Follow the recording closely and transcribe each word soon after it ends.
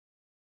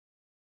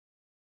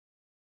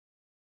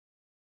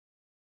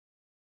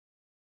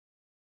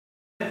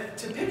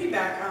to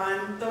piggyback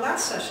on the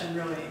last session,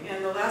 really.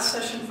 And the last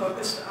session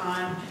focused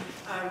on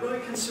really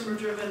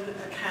consumer-driven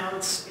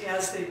accounts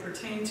as they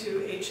pertain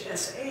to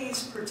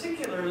HSAs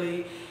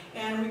particularly.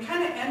 And we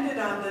kind of ended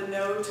on the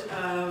note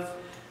of,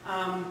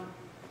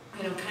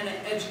 kind of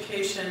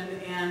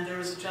education. And there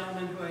was a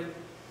gentleman who I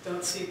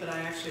don't see, but I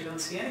actually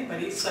don't see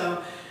anybody.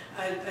 So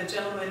a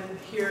gentleman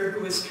here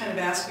who was kind of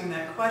asking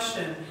that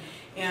question.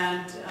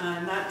 And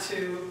not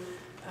to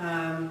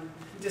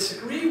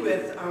disagree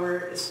with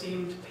our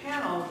esteemed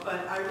panel,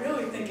 but I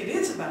really think it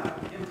is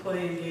about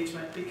employee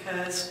engagement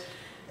because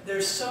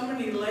there's so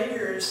many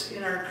layers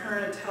in our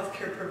current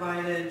healthcare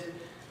provided,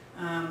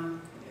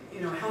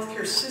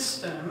 healthcare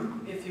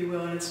system, if you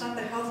will, and it's not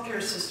the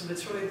healthcare system,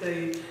 it's really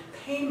the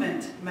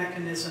payment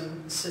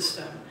mechanism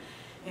system.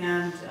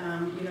 And,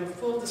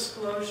 full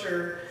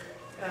disclosure,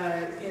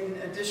 in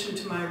addition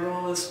to my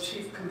role as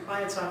Chief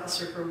Compliance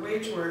Officer for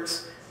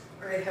WageWorks,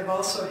 I have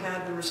also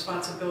had the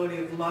responsibility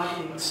of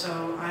lobbying.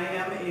 So I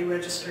am a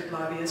registered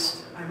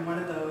lobbyist. I'm one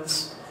of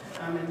those,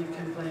 and you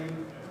can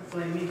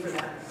blame me for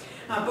that.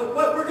 But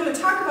what we're going to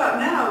talk about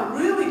now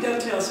really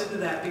dovetails into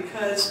that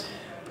because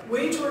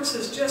WageWorks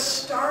has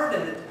just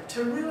started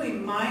to really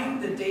mine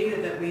the data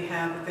that we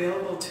have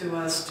available to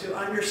us to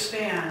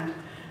understand,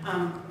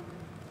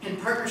 in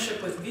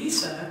partnership with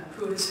Visa,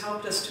 who has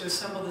helped us to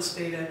assemble this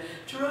data,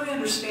 to really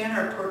understand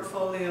our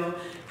portfolio,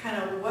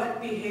 kind of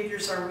what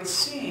behaviors are we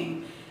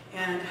seeing,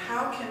 and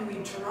how can we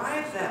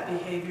drive that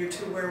behavior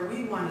to where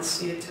we want to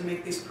see it to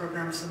make these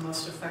programs the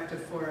most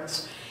effective for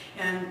us.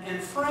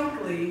 And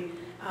frankly,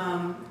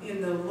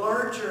 in the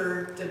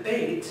larger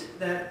debate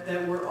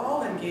that we're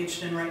all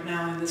engaged in right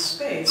now in this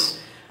space,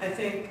 I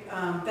think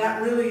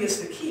that really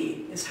is the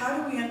key, is how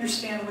do we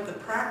understand what the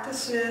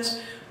practice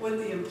is, what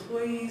the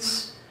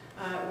employees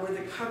or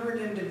the covered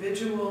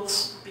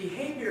individuals'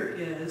 behavior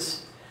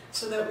is,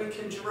 so that we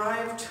can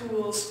drive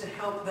tools to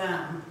help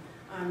them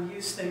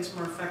use things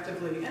more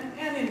effectively,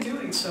 and in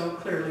doing so,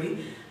 clearly,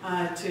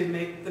 to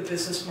make the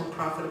business more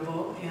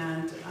profitable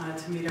and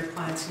to meet our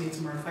clients' needs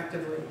more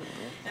effectively.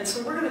 And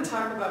so we're going to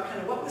talk about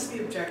kind of what was the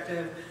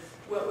objective,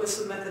 what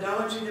was the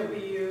methodology that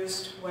we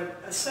used,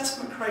 what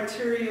assessment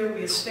criteria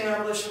we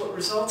established, what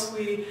results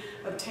we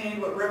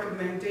obtained, what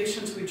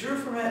recommendations we drew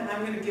from it, and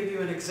I'm going to give you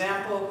an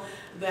example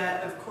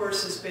that, of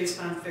course, is based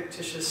on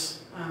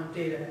fictitious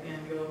data, and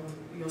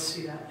you'll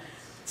see that.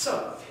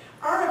 So,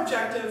 our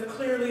objective,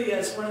 clearly,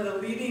 as one of the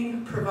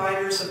leading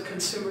providers of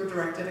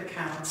consumer-directed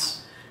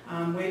accounts,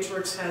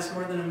 WageWorks has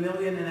more than 1.5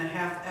 million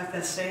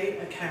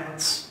FSA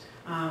accounts,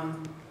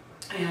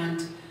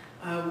 and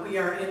we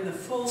are in the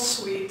full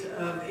suite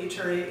of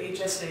HRA,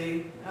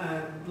 HSA,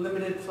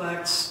 limited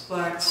flex,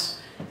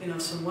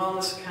 some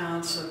wellness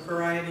accounts, a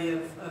variety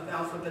of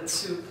alphabet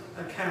soup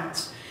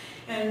accounts.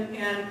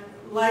 And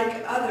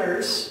like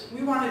others,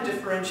 we want to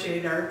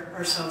differentiate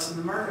ourselves in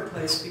the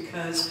marketplace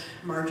because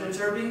margins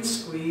are being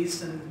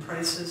squeezed and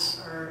prices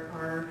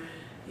are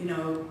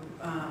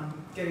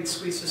getting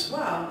squeezed as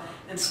well.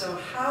 And so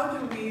how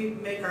do we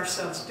make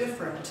ourselves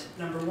different,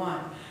 number one?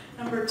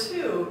 Number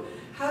two,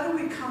 how do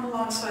we come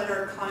alongside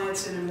our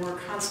clients in a more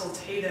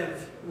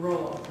consultative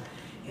role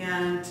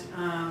and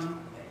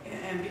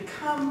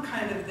become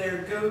kind of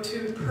their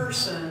go-to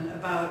person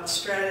about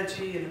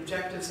strategy and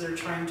objectives they're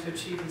trying to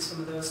achieve in some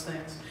of those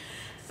things?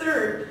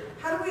 Third,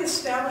 how do we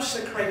establish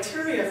the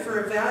criteria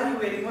for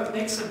evaluating what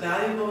makes a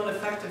valuable and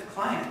effective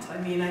client? I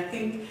mean, I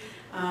think,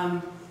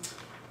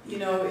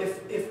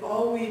 if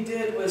all we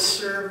did was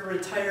serve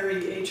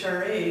retiree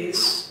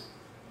HRAs,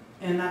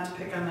 and not to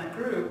pick on that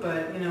group,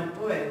 but,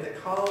 boy, the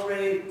call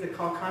rate, the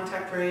call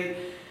contact rate,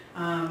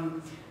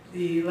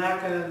 the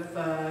lack of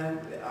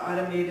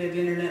automated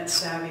internet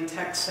savvy,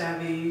 tech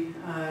savvy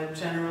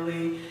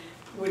generally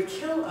would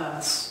kill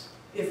us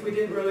if we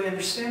didn't really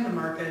understand the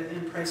market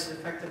and price it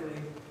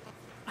effectively.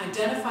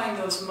 Identifying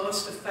those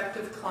most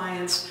effective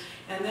clients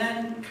and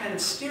then kind of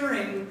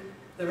steering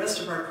the rest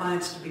of our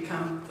clients to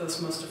become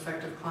those most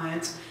effective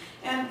clients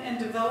and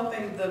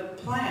developing the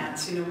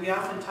plans. We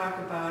often talk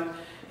about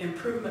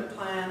improvement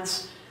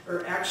plans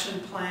or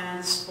action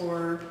plans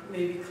for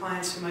maybe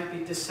clients who might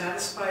be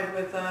dissatisfied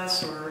with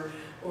us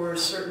or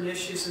certain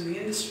issues in the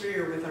industry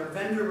or with our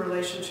vendor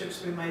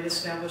relationships, we might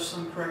establish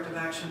some corrective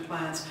action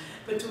plans.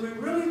 But do we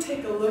really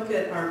take a look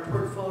at our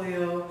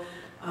portfolio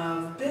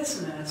of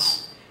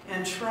business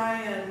and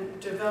try and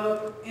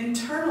develop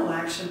internal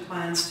action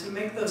plans to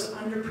make those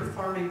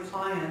underperforming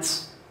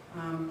clients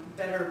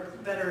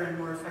better and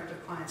more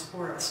effective clients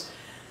for us?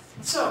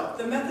 So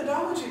the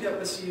methodology that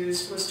was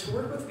used was to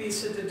work with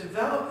Visa to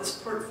develop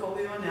this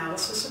portfolio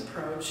analysis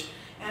approach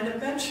and a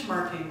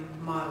benchmarking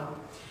model.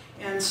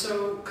 And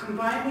so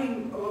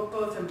combining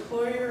both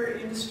employer,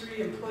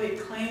 industry, employee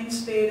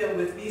claims data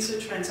with Visa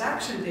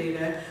transaction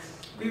data,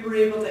 we were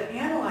able to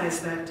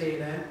analyze that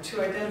data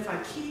to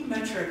identify key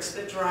metrics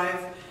that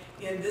drive,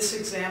 in this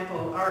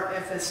example, our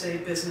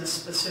FSA business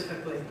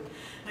specifically.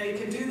 Now you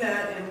can do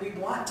that, and we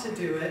want to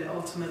do it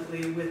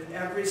ultimately with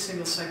every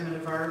single segment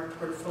of our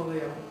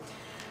portfolio.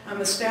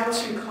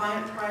 Establishing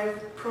client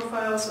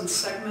profiles and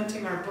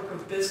segmenting our book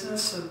of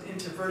business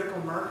into vertical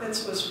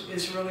markets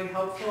is really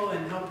helpful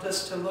and helped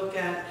us to look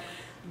at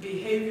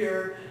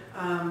behavior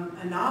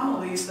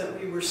anomalies that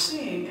we were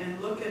seeing and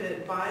look at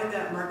it by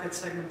that market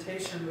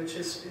segmentation, which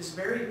is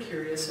very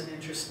curious and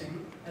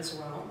interesting as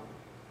well.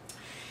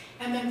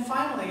 And then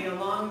finally,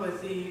 along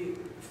with the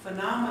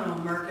phenomenal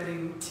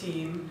marketing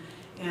team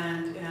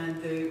and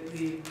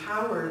the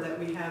power that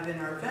we have in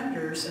our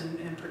vendors,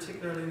 and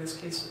particularly in this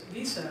case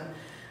Visa,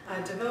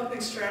 developing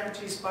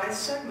strategies by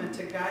segment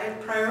to guide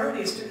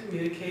priorities to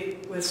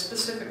communicate with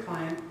specific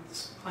client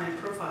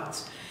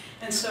profiles.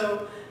 And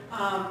so,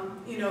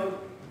 you know,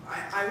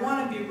 I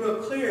want to be real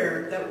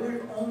clear that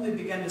we've only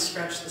begun to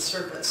scratch the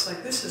surface.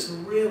 Like, this is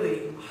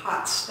really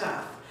hot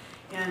stuff.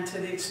 And to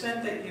the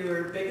extent that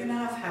you're big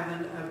enough,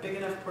 have a big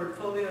enough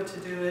portfolio to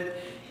do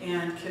it,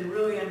 and can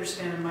really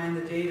understand and mine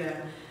the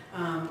data,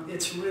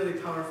 it's really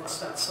powerful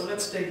stuff. So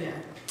let's dig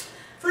in.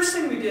 First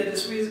thing we did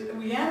is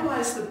we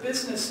analyzed the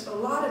business, a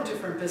lot of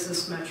different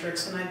business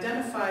metrics, and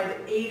identified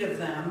 8 of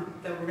them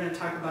that we're going to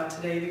talk about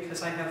today,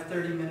 because I have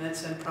 30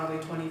 minutes and probably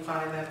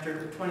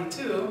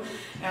 22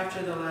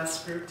 after the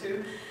last group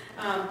too.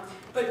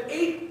 But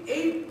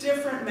eight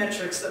different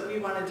metrics that we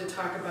wanted to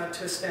talk about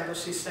to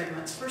establish these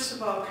segments. First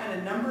of all, kind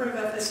of number of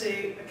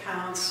FSA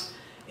accounts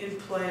in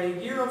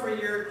play,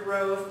 year-over-year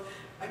growth,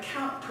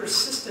 account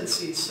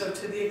persistency, so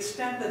to the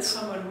extent that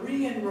someone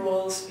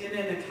re-enrolls in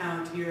an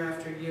account year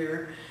after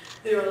year,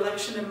 their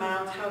election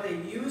amount, how they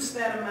use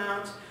that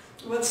amount,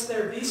 what's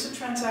their Visa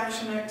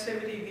transaction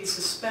activity,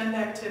 Visa spend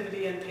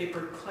activity, and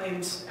paper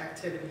claims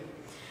activity.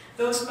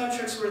 Those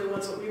metrics were the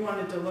ones that we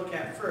wanted to look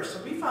at first.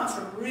 So we found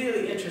some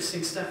really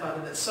interesting stuff out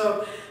of this.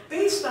 So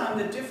based on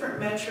the different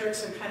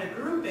metrics and kind of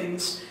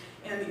groupings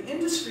and the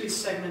industry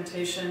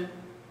segmentation,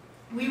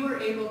 we were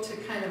able to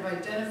kind of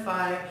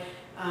identify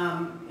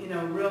you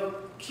know, real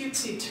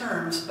cutesy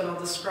terms, but I'll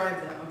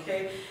describe them,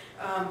 okay?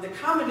 The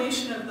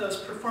combination of those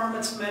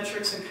performance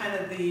metrics and kind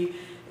of the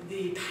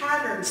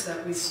patterns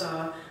that we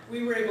saw,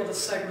 we were able to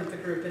segment the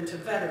group into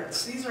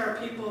veterans. These are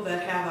people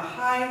that have a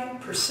high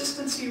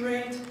persistency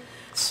rate,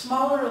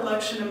 smaller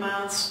election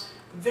amounts,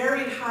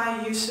 very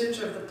high usage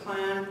of the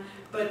plan,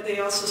 but they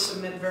also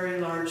submit very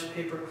large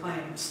paper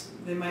claims.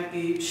 They might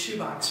be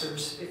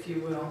shoeboxers, if you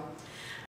will.